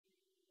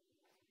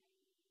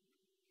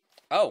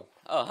Oh,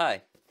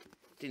 hi.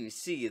 Didn't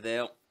see you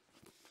there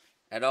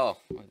at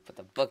all. Let me put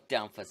the book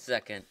down for a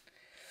second.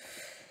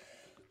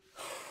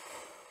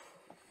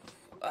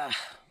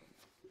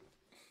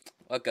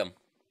 Welcome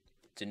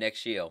to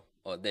next year,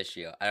 or this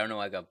year. I don't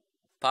know, I got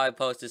probably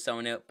posted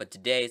somewhere new, but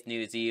today is New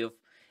Year's Eve,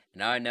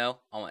 and I know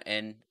I want to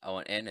end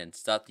and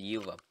start the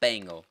year with a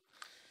banger.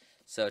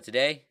 So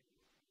today,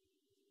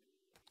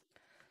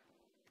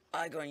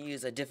 I'm going to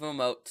use a different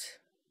remote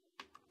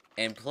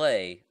and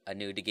play a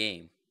new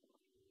game.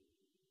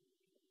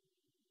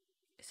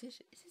 Is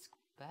this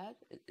bad?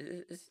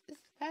 Is this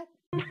bad?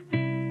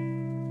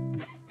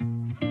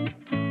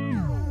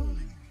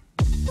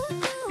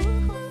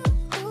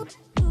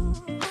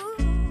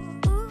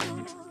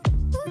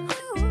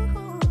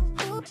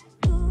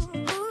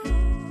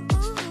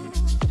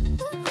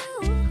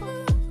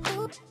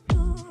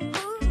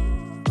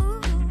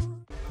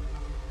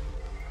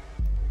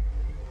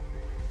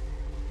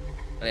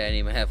 Okay, I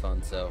need my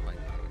headphones, so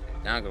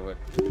now I'm gonna wear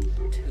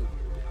 2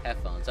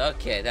 headphones.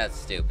 Okay, that's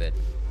stupid.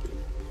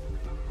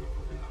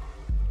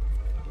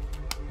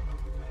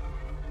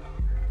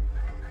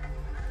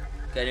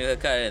 Got a new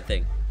haircut,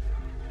 anything?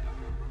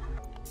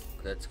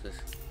 That's good.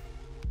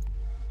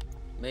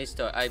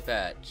 Maystar eye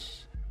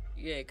patch.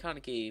 Yay,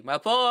 Kaneki. My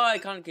boy,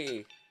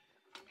 Kaneki.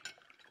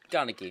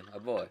 Kaneki, my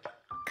boy.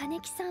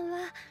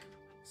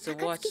 So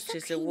what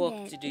just a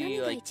work do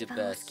you like the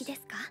best?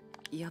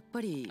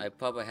 I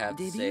probably have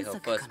to say her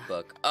first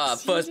book.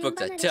 First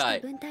books are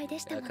tight.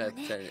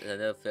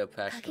 Another fair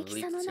passion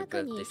leads to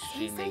birth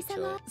extreme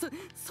nature.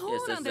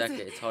 Yes,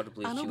 exactly. It's hard to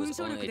believe she was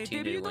only a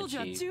teenager when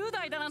she was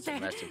a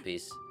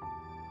masterpiece.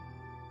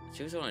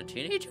 She was only a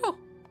teenager?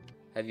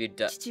 Have you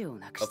died?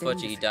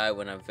 Unfortunately, he died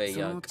when I'm very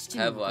young.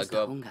 However, I grew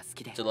up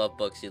to love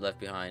books he left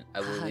behind.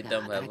 I will read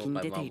them whenever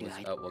my mom was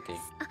out working.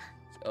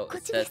 Oh,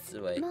 that's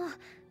the way.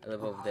 I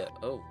live over there.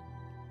 Oh.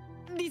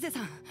 Lisa,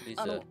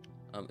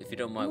 if you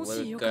don't mind,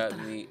 will you grab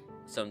me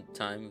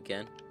sometime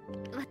again?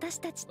 Well,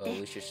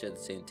 we should share the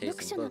same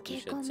taste in books.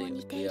 We should say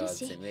we are the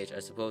same age. I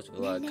suppose we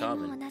have a lot in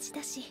common.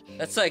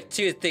 That's like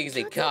 2 things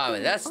in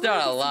common. That's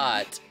not a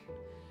lot.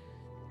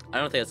 I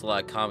don't think that's a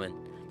lot in common.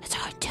 That's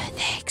only 2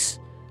 things.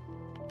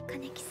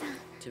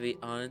 To be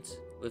honest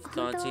with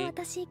Kanti,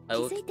 I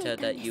will tell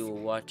that you were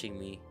watching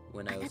me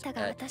when I was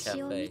at the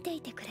cafe.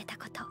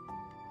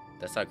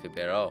 That's not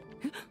creepy at all.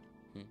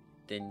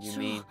 Then you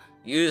mean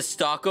you the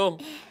stalker?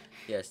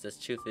 Yes, the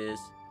truth is,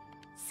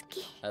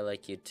 I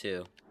like you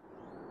too.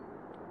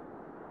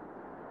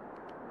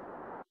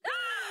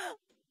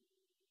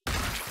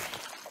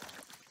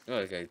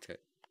 Okay,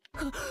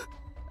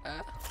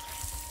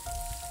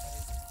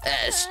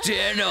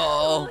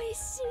 Estino!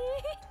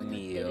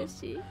 Meal.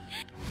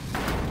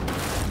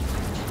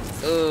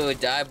 Ooh,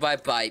 die by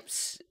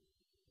pipes.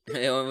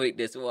 My only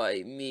weakness,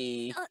 why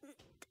me?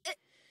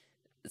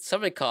 It's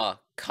something called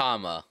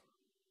karma,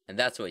 and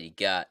that's what you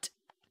got.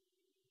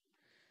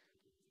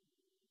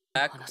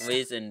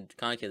 Liz and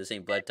Kaneki are the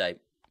same blood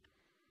type.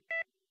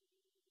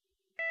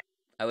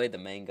 I read the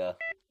manga.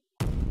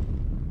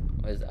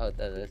 What is that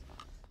is?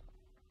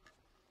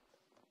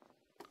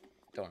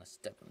 Don't want to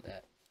step on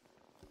that.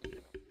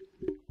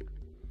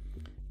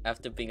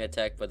 After being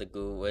attacked by the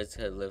ghoul, Wiz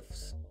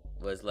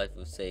life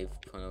was saved.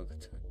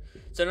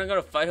 So I'm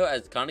gonna fight her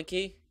as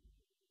Kaneki?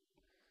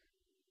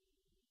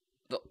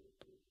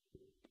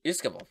 You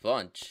skipped a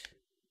bunch.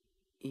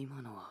 Am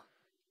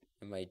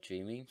I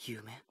dreaming?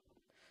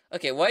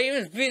 Okay, why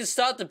even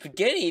start the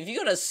beginning if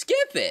you're gonna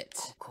skip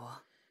it?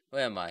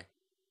 Where am I?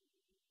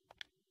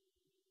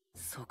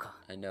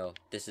 I know,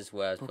 this is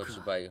where I was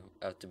supposed to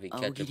have to be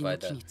captured by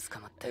the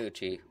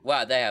Uchi.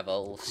 Wow, they have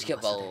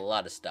skip a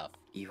lot of stuff.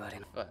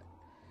 But,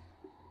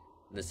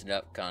 listen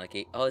up,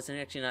 Kaneki. Oh, isn't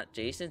it actually not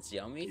Jason's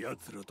yummy?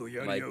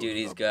 My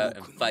duty is go out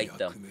and fight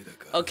them.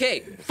 Okay,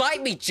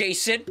 fight me,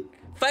 Jason!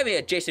 Fight me,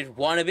 a Jason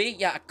wannabe!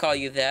 Yeah, I call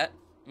you that.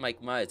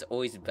 Mike Myers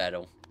always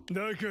battle.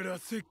 Our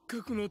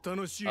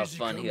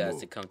fun here has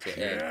to come to an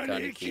end,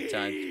 Kaneki.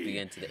 Time to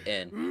begin to the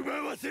end.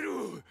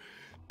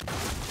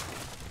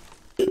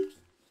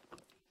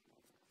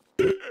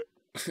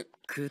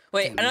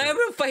 Wait, and I'm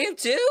gonna fight him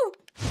too?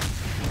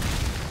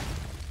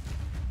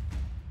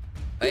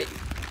 Wait.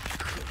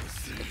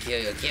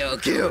 Kill.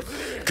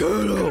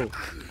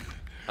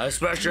 I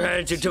smash your head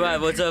into tomorrow.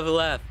 What's over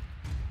left?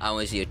 I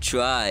want to see you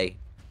try.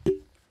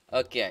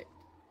 Okay.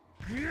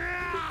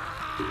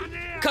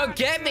 Come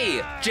get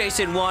me,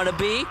 Jason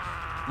wannabe!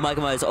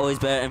 Michael Myers is always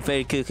better, and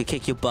Freddy Krueger could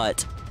kick your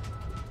butt.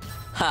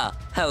 Ha!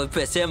 That would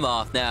piss him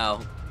off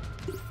now.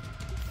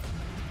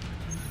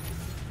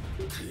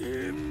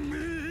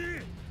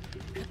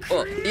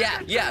 Oh,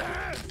 yeah!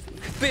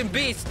 Been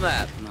beast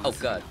slap! Oh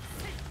god.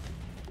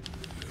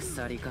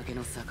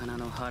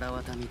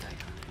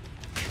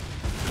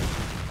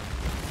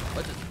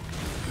 What is...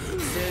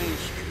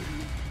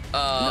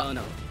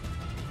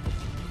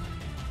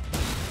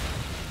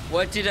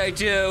 What did I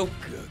do?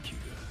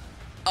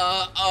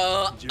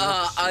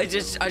 I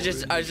just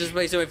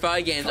play so many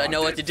fighting games. I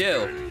know what to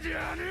do.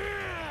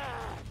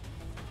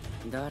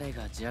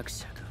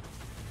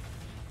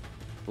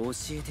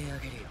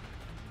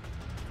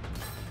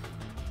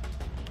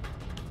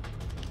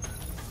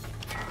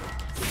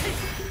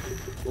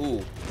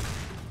 Ooh.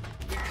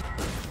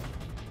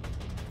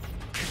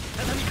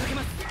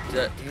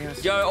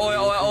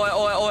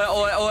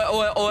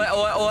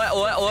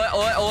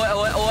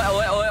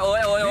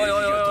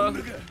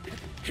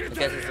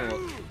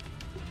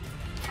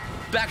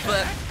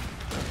 Backflip.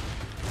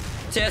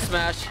 Tail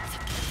smash.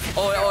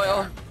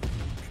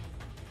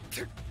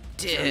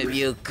 Damn,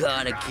 you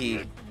gotta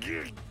keep.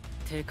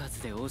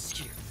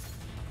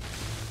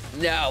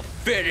 Now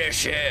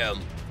finish him.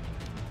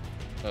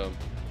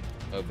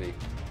 OB.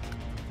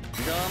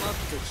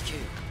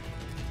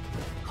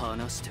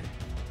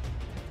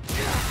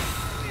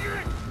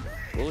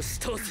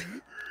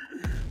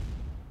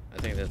 I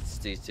think that's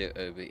these two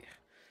OB.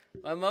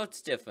 My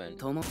mode's different.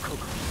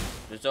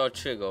 There's all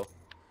trigger.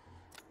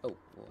 Oh,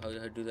 how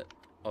do I do that?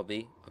 OB.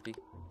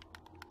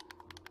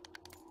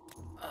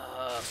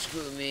 Ah,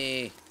 screw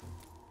me.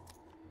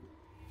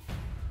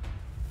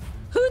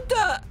 Who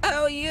the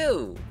hell are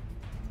you?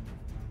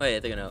 Wait, I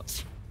think I know.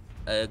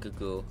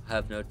 Google.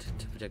 Have no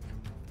to protect.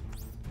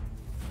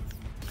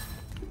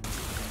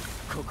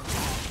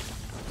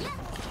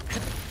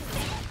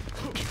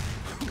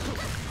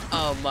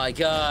 Oh my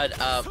god.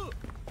 I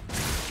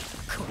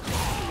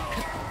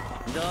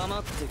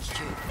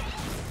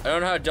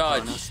don't know how to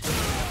dodge.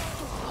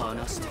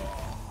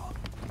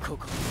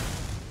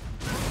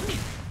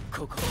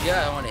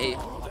 Yeah, I want to eat.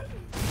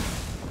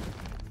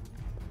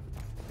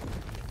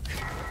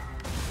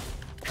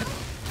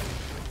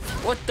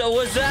 What the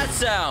was that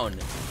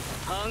sound?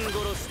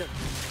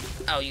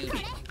 Oh, you.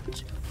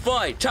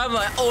 Fine, time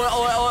my.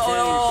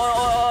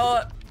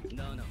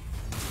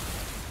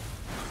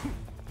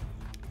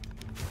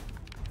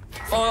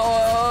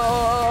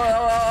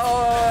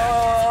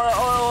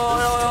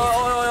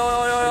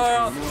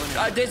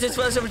 This is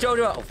what some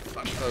JoJo. Oh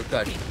fuck! Oh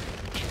god!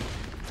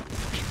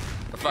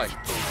 Oh fuck!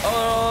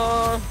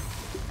 Oh!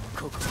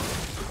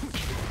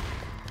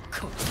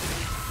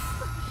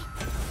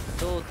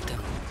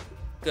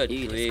 Good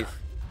grief!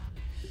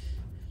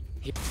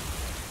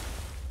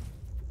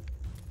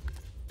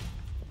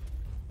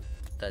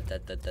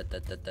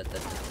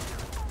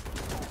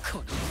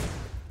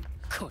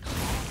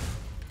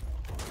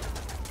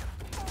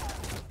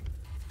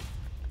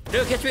 You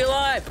don't catch me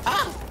alive!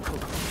 Ah!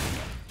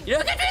 You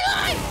don't catch me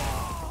alive!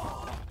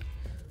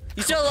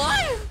 You still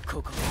alive?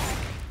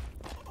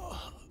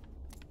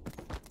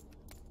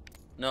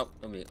 Nope,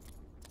 I'm mute.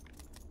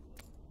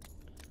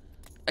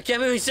 I can't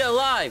believe he's still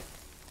alive!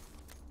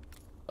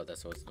 Oh,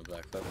 that's what's in the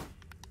black flip.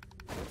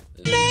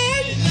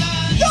 Man!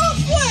 Don't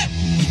flip!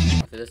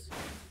 For this?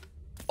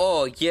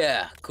 Oh,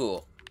 yeah,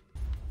 cool.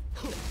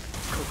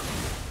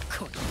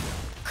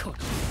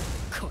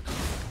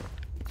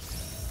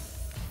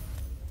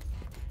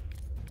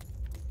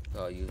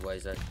 Oh, you, why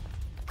is that?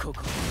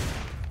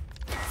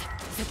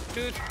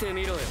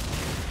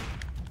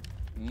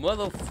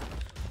 Mother.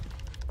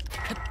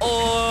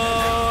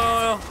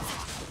 Oh!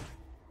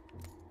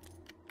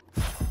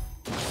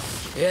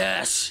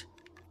 Yes!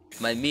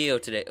 My meal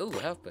today. Ooh,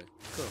 health pick.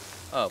 Cool.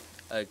 Oh,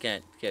 I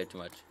can't care too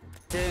much.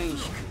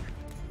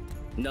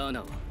 One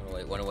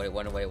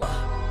away.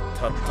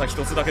 たった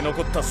一つだけ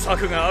残った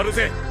策がある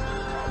ぜ。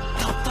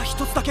たった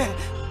一つだけ。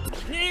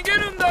逃げ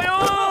るんだよ。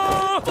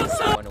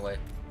One away.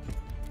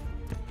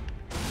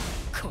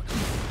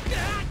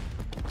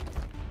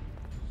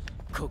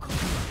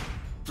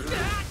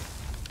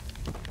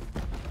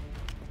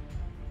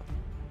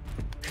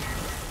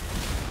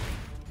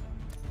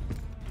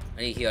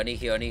 I need heal.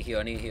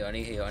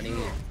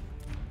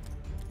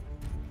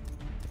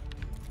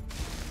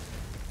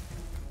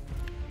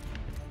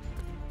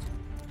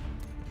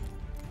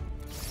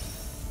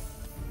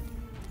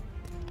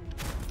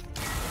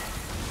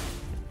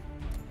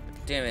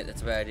 Damn it,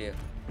 that's a bad idea.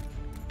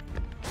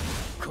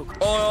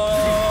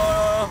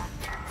 Oh!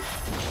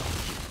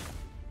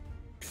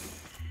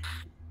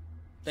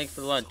 Thanks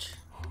for the lunch.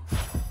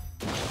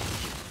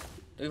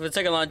 Thanks for the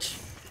second lunch.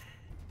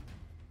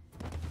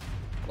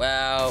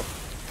 Wow.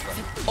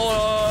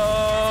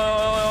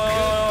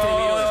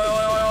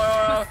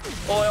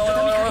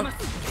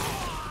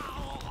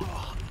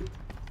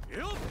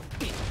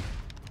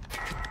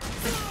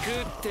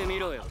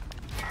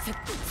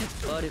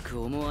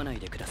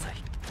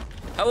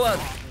 How about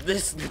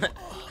this?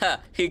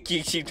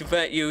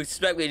 You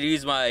expect me to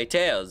use my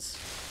tails,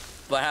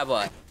 but how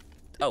about?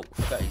 Oh,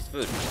 I forgot to use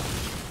food.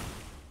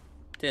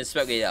 Didn't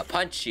expect me to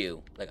punch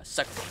you like a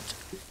sucker punch.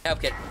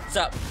 Help kit,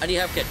 stop! I need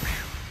help kit.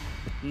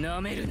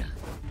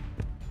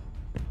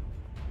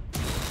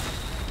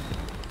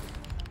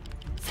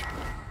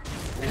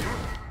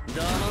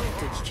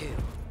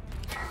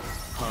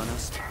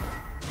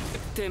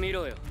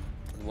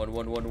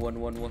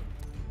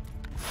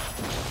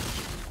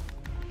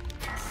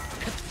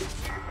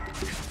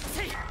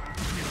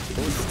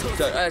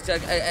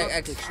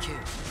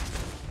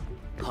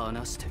 One.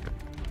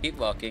 Keep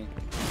walking.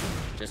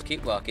 Just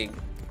keep walking.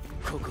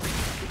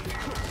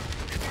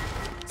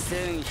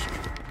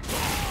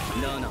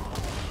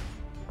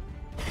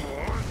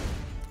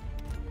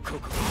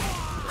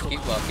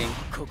 Keep walking.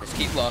 Just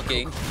keep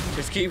walking.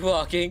 Just keep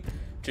walking.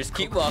 Just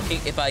keep walking.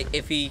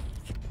 If he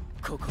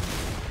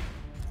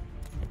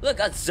Look,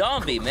 a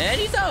zombie, man.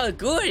 He's not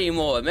good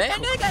anymore,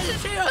 man. That guy's a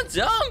straight on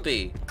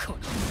zombie.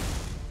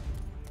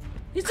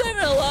 He's not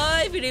even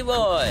alive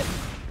anymore. I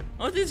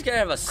don't think he's gonna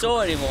have a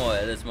sword anymore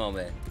at this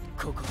moment.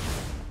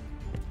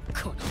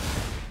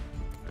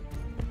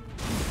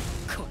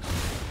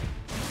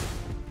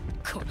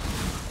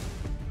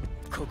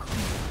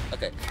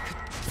 Okay.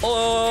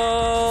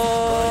 Oh!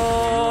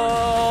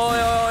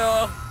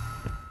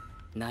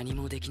 何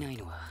もできない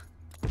のは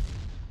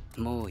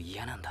もう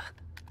嫌なんだ。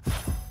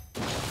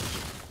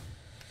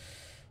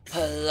I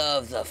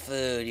love the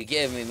food you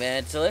give me,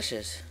 man. It's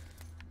delicious.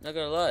 Not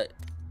gonna lie.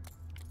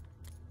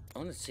 I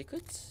want the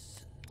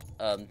secrets?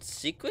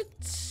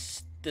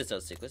 Secrets? There's no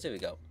secrets. Here we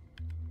go.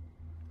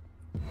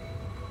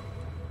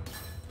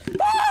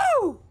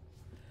 Woo!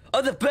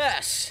 I'm the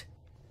best!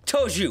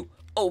 Told you!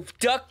 Oh,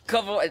 duck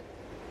cover.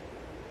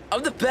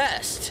 I'm the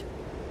best!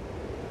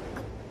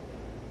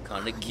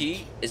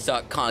 Kaneki? It's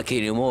not Kaneki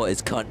anymore.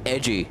 It's Kan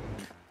Edgy.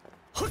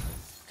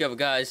 Go,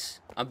 guys.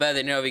 I'm better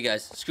than any of you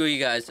guys. Screw you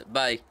guys.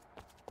 Bye.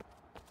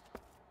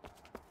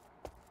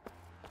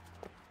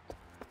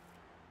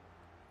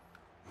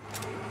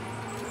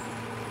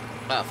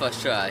 Ah,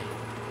 first try.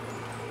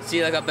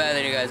 See, like I'm better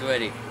than you guys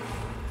already.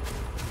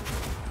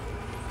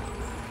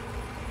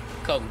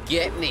 Come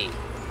get me.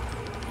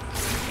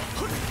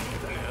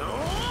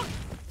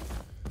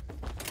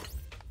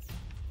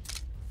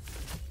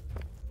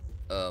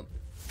 So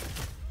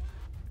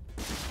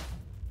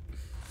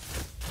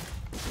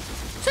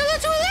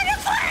that's what we're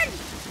fun!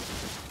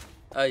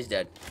 Oh, he's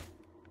dead.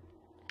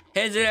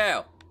 Hands it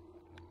out.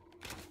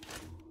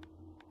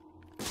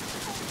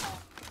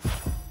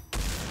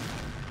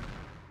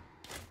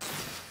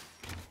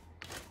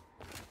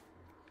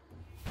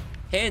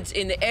 Hands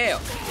in the air!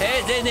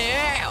 Hands in the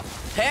air!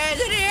 Hands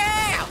in the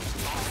air!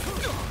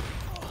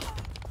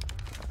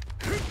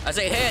 I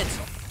say hands!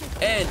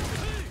 Hands!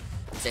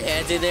 I say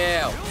hands in the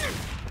air!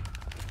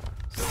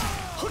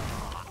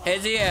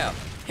 Hands in the air!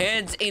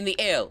 Hands in the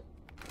air!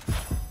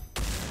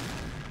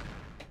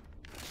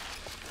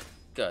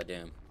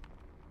 Goddamn.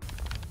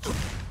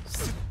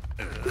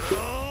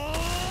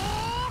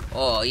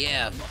 Oh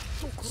yeah!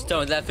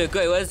 Stone, that feel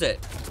great, what is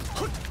it?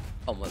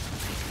 Oh my.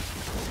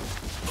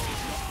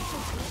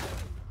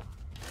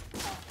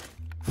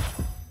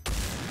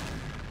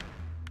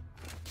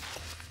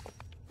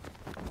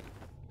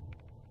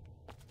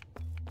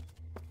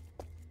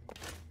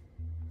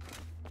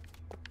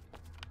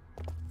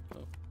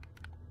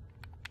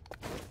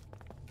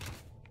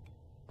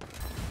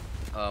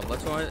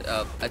 What's wrong?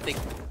 I think.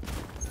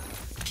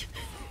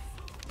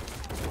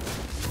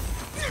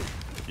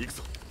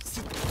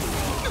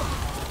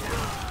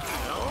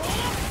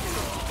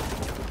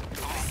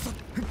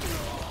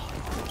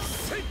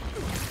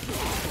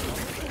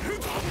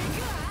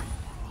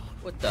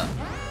 What the?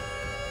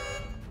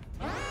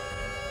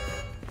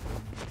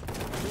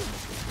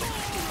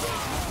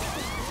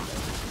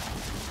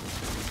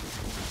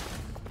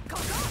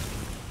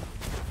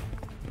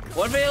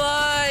 One be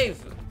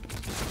alive!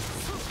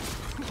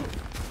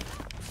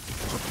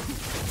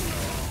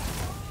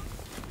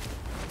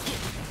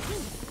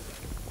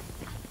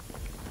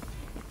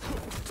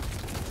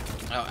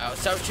 Oh,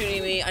 stop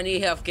shooting me. I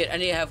need a health kit. I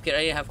need a health kit.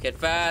 I need a health kit.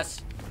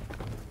 Fast.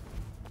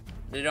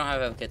 They don't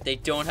have a health kit. They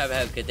don't have a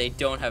health kit. They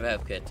don't have a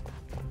health kit.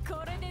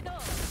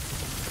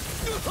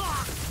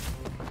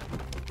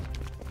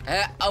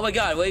 Oh my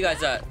god, where you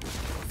guys at?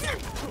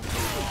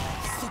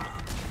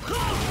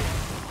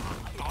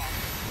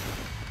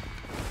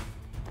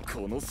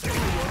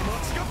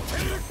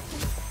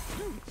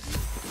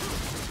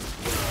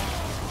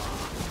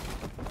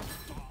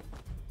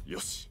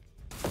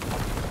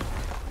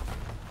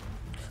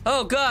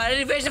 Oh god, I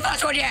didn't finish the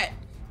first one yet!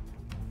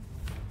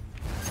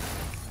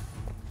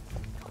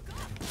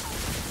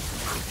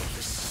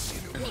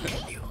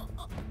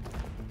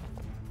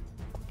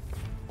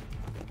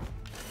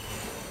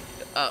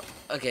 Oh,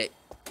 okay.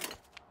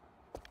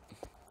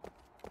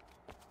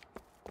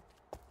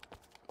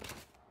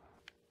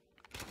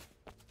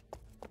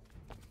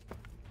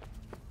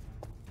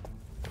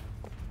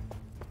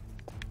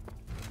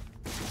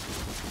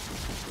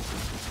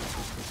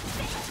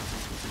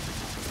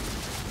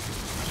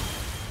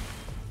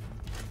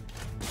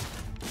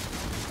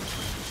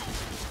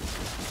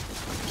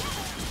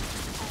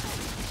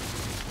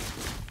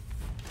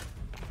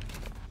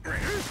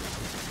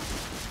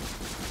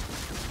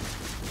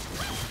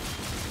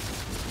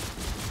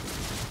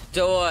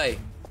 Joy!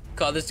 I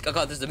call this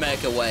the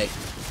American way.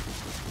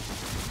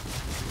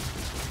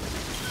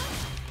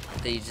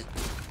 They just...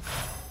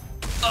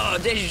 Oh,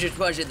 they should just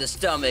punch in the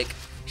stomach.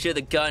 Shoot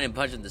the gun and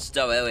punch in the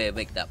stomach. That way it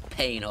make that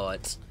pain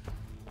hurt.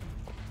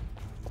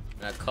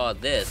 And I call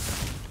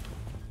this...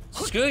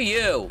 Screw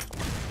you!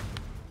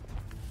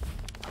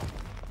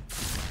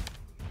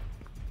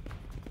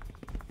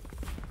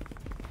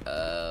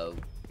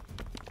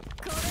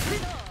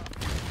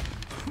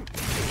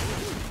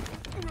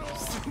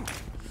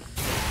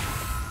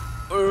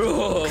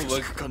 Oh my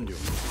god.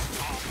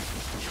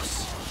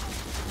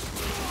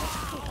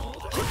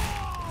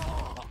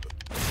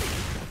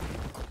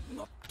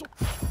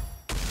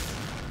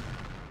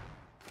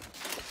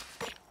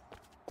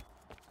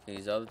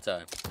 these all the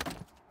time.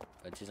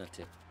 But she's not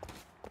too.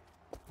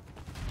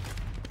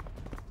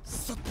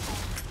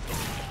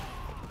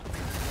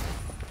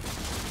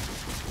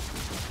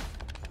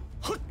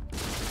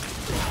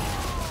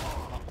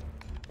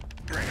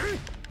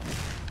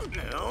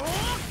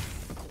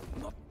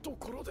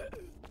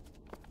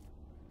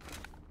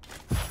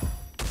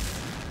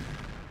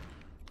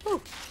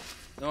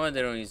 No wonder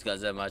they don't use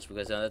guns that much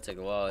because that takes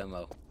a lot of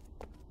ammo.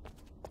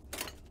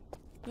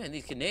 Man,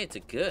 these grenades are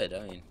good.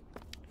 I mean,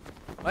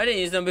 why didn't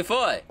I use them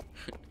before?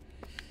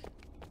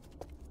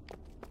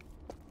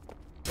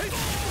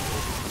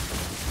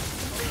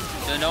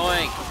 It's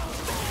annoying.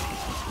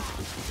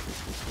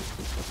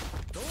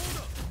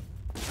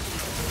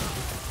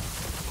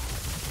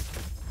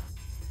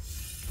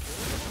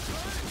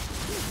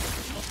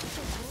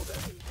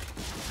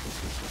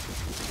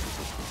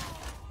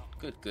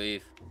 Good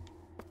grief.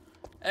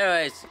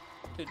 Anyways.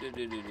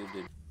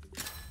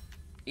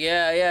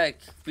 Yeah,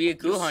 be a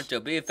ghoul hunter,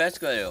 be a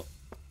investigator.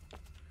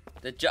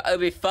 It'll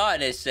be fun,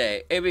 they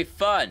say. It'll be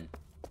fun.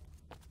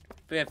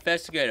 Be an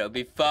investigator, it'll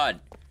be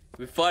fun.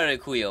 It'll be fun on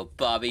the wheel,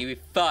 Bobby, it'll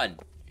be fun.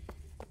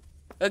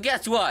 But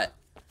guess what?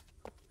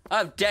 I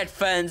have dead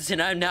friends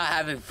and I'm not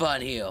having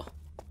fun here.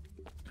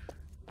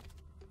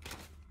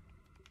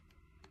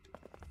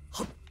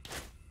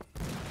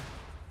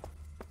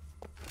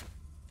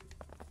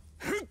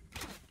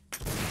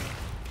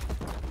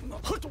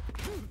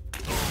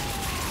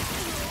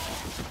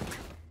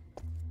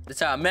 That's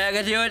how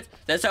America do it.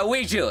 That's how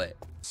we do it.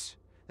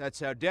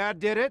 That's how Dad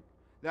did it.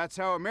 That's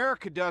how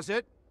America does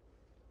it.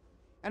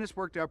 And it's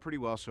worked out pretty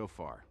well so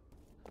far.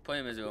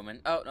 Point him as a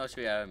woman. Oh, no,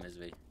 she out of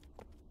misery.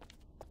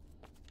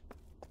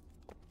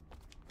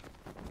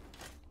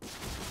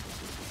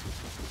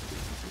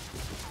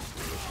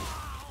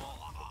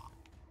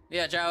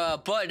 Yeah, try a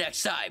bullet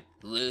next time,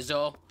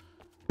 loser.